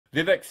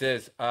Vivek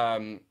says,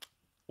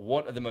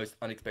 what are the most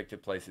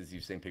unexpected places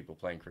you've seen people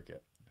playing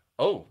cricket?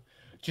 Oh,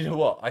 do you know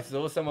what? I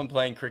saw someone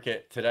playing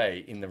cricket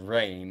today in the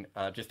rain,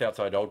 just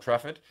outside Old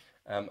Trafford.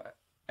 Um,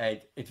 and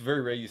it's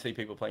very rare you see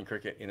people playing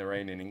cricket in the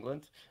rain in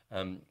England.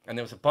 And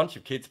there was a bunch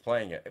of kids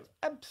playing it. It was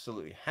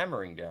absolutely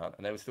hammering down,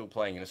 and they were still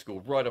playing in a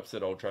school right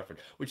opposite Old Trafford,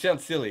 which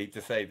sounds silly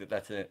to say that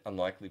that's an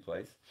unlikely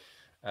place.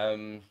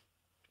 Um,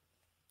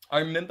 I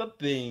remember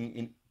being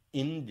in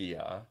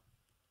India,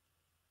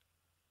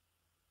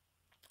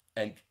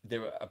 and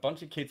there were a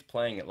bunch of kids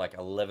playing at like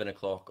 11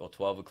 o'clock or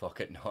 12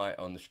 o'clock at night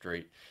on the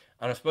street.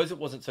 And I suppose it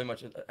wasn't so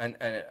much, and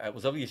it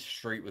was obviously a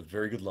street with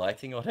very good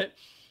lighting on it.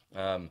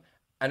 Um,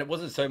 and it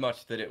wasn't so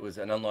much that it was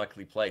an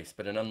unlikely place,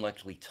 but an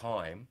unlikely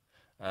time.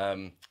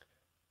 Um,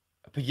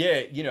 but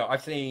yeah,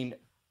 I've seen,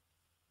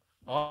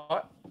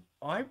 I,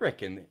 I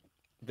reckon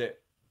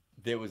that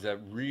there was a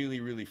really,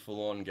 really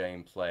full-on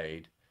game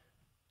played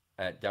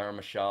at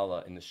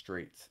Dharamshala in the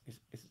streets.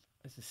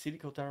 Is the city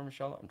called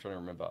Dharamshala? I'm trying to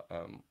remember.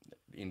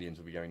 The Indians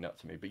will be going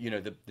nuts to me, but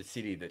the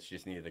city that's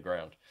just near the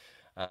ground.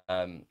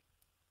 Um,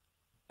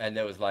 and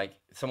there was like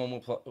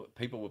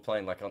people were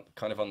playing like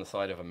kind of on the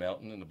side of a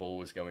mountain, and the ball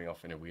was going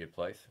off in a weird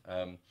place.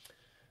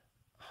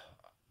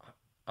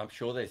 I'm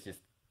sure there's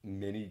just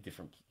many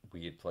different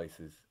weird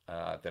places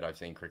that I've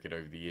seen cricket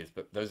over the years,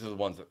 but those are the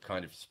ones that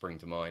kind of spring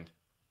to mind.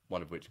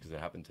 One of which, because it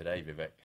happened today, Vivek.